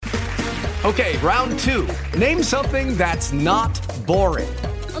Okay, round two. Name something that's not boring.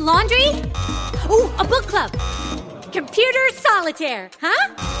 A laundry? Ooh, a book club. Computer solitaire,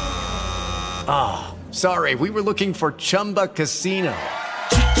 huh? Ah, oh, sorry, we were looking for Chumba Casino.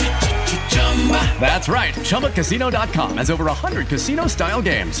 That's right, ChumbaCasino.com has over 100 casino-style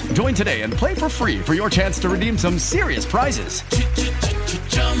games. Join today and play for free for your chance to redeem some serious prizes.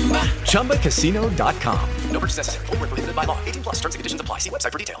 ChumbaCasino.com. No purchase necessary. Void where prohibited by law. 18 plus. Terms and conditions apply. See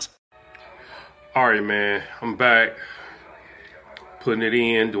website for details. All right, man. I'm back. Putting it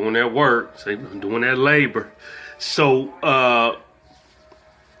in, doing that work, doing that labor. So,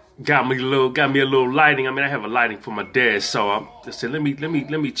 got me a little lighting. I mean, I have a lighting for my desk, so I said, let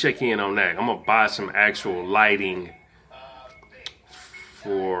me check in on that. I'm gonna buy some actual lighting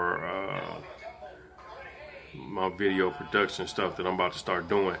for my video production stuff that I'm about to start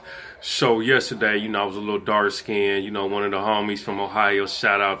doing. So yesterday, I was a little dark skinned. One of the homies from Ohio,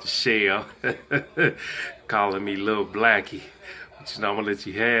 shout out to Shell, calling me Little Blackie. But I'm gonna let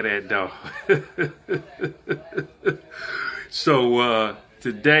you have that though. So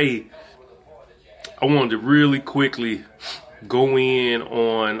today, I wanted to really quickly go in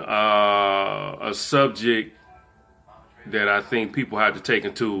on a subject that I think people have to take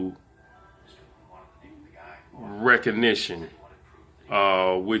into recognition,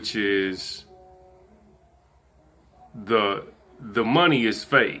 which is the money is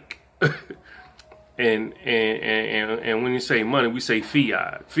fake. and when you say money, we say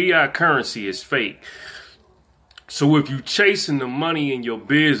fiat. Fiat currency is fake. So if you chasing the money in your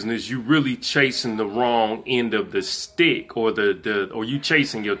business, you really chasing the wrong end of the stick, or or you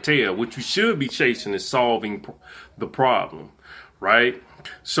chasing your tail. What you should be chasing is solving the problem, right?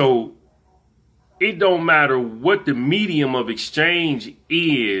 So it don't matter what the medium of exchange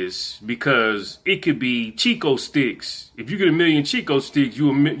is, because it could be Chico sticks. If you get 1 million Chico sticks,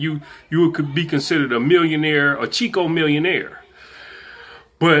 you could be considered a millionaire, a Chico millionaire.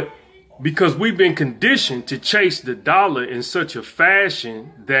 But because we've been conditioned to chase the dollar in such a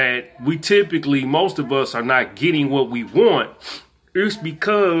fashion that most of us are not getting what we want, it's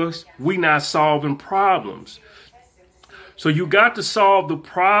because we're not solving problems. So you got to solve the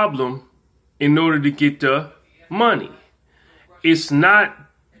problem in order to get the money. It's not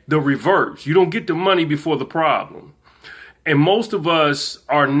the reverse. You don't get the money before the problem. And most of us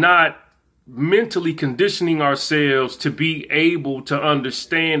are not mentally conditioning ourselves to be able to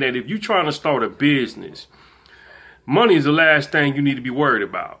understand that if you're trying to start a business, money is the last thing you need to be worried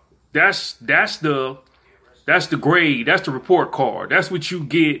about. That's the grade. That's the report card. That's what you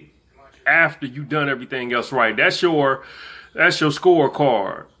get after you've done everything else right. That's your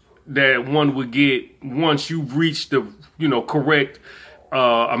scorecard that one would get once you've reached the correct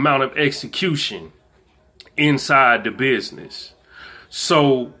amount of execution inside the business.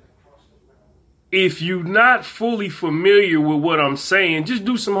 So if you're not fully familiar with what I'm saying, just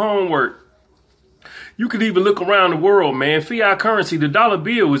do some homework. You could even look around the world, man. Fiat currency, the dollar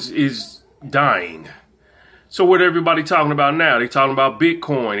bill is dying. So what everybody talking about now? They talking about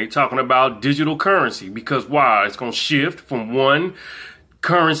Bitcoin. They talking about digital currency. Because why? It's going to shift from one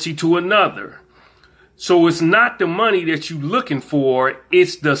currency to another. So it's not the money that you're looking for.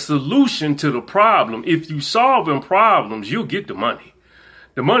 It's the solution to the problem. If you solving problems, you'll get the money.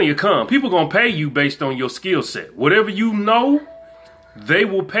 The money will come. People going to pay you based on your skill set. Whatever you know, they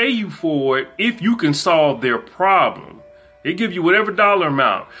will pay you for it if you can solve their problem. They give you whatever dollar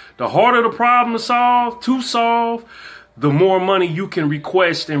amount. The harder the problem to solve, the more money you can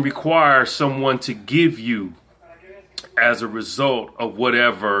request and require someone to give you as a result of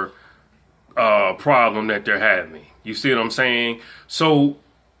whatever problem that they're having. You see what I'm saying? So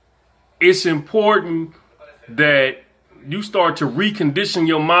it's important that you start to recondition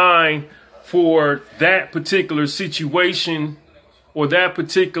your mind for that particular situation or that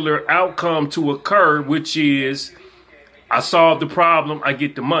particular outcome to occur, which is I solve the problem, I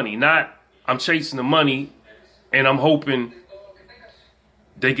get the money. Not I'm chasing the money and I'm hoping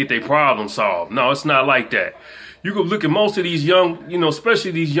they get their problem solved. No, it's not like that. You can look at most of these young, especially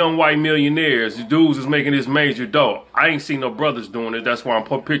these young white millionaires, the dudes is making this major dough. I ain't seen no brothers doing it. That's why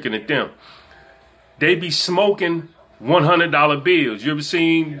I'm picking at them. They be smoking $100 bills. You ever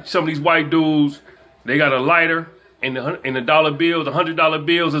seen some of these white dudes? They got a lighter and the dollar bill, the $100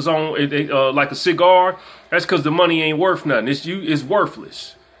 bills is on like a cigar. That's because the money ain't worth nothing. It's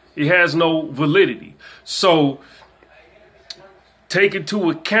worthless. It has no validity. So take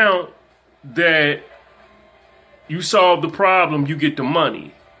into account that you solve the problem, you get the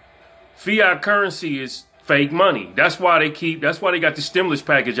money. Fiat currency is fake money. That's why they got the stimulus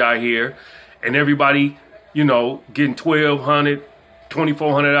package out here and everybody, getting $1,200,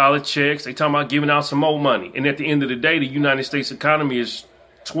 $2,400 checks. They talking about giving out some more money. And at the end of the day, the United States economy is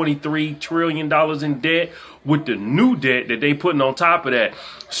 $23 trillion in debt with the new debt that they putting on top of that.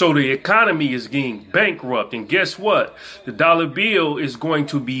 So the economy is getting bankrupt. And guess what? The dollar bill is going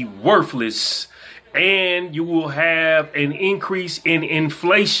to be worthless. And you will have an increase in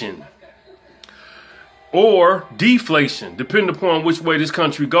inflation or deflation, depending upon which way this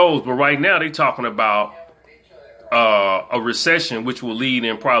country goes. But right now, they're talking about a recession, which will lead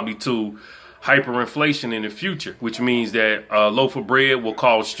in probably to hyperinflation in the future, which means that a loaf of bread will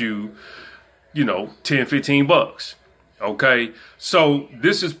cost you, $10, $15. Okay. So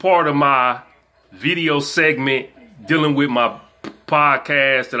this is part of my video segment dealing with my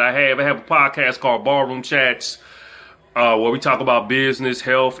podcast that I have. I have a podcast called Ballroom Chats, where we talk about business,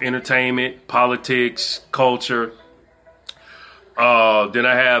 health, entertainment, politics, culture. Then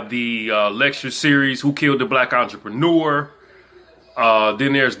I have the lecture series, Who Killed the Black Entrepreneur?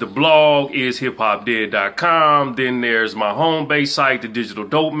 Then there's the blog, ishiphopdead.com. Then there's my home-based site,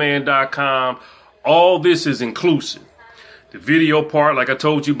 thedigitaldopeman.com. All this is inclusive. The video part, like I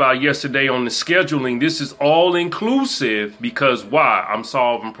told you about yesterday on the scheduling, this is all inclusive because why? I'm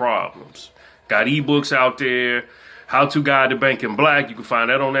solving problems. Got ebooks out there. How to Guide to Banking Black. You can find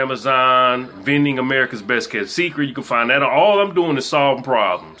that on Amazon. Vending America's Best Kept Secret. You can find that. All I'm doing is solving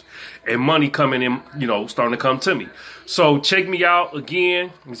problems. And money coming in, starting to come to me. So check me out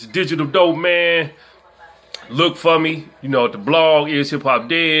again. It's Digital Dope Man. Look for me, at the blog is Hip Hop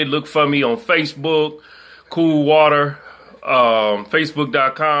Dead. Look for me on Facebook, Cool Water,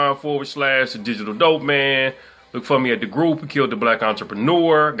 Facebook.com/The Digital Dope Man. Look for me at the group, Who Killed the Black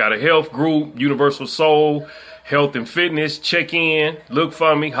Entrepreneur. Got a health group, Universal Soul, Health and Fitness. Check in, look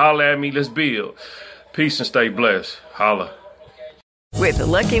for me, holla at me, let's build. Peace and stay blessed. Holla. With the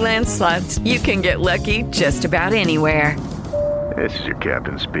Lucky Land Slots, you can get lucky just about anywhere. This is your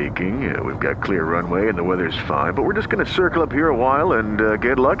captain speaking. We've got clear runway and the weather's fine, but we're just going to circle up here a while and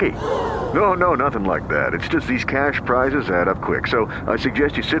get lucky. No, nothing like that. It's just these cash prizes add up quick. So I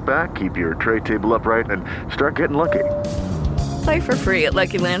suggest you sit back, keep your tray table upright, and start getting lucky. Play for free at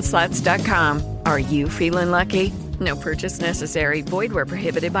LuckyLandSlots.com. Are you feeling lucky? No purchase necessary. Void where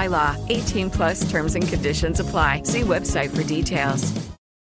prohibited by law. 18+ terms and conditions apply. See website for details.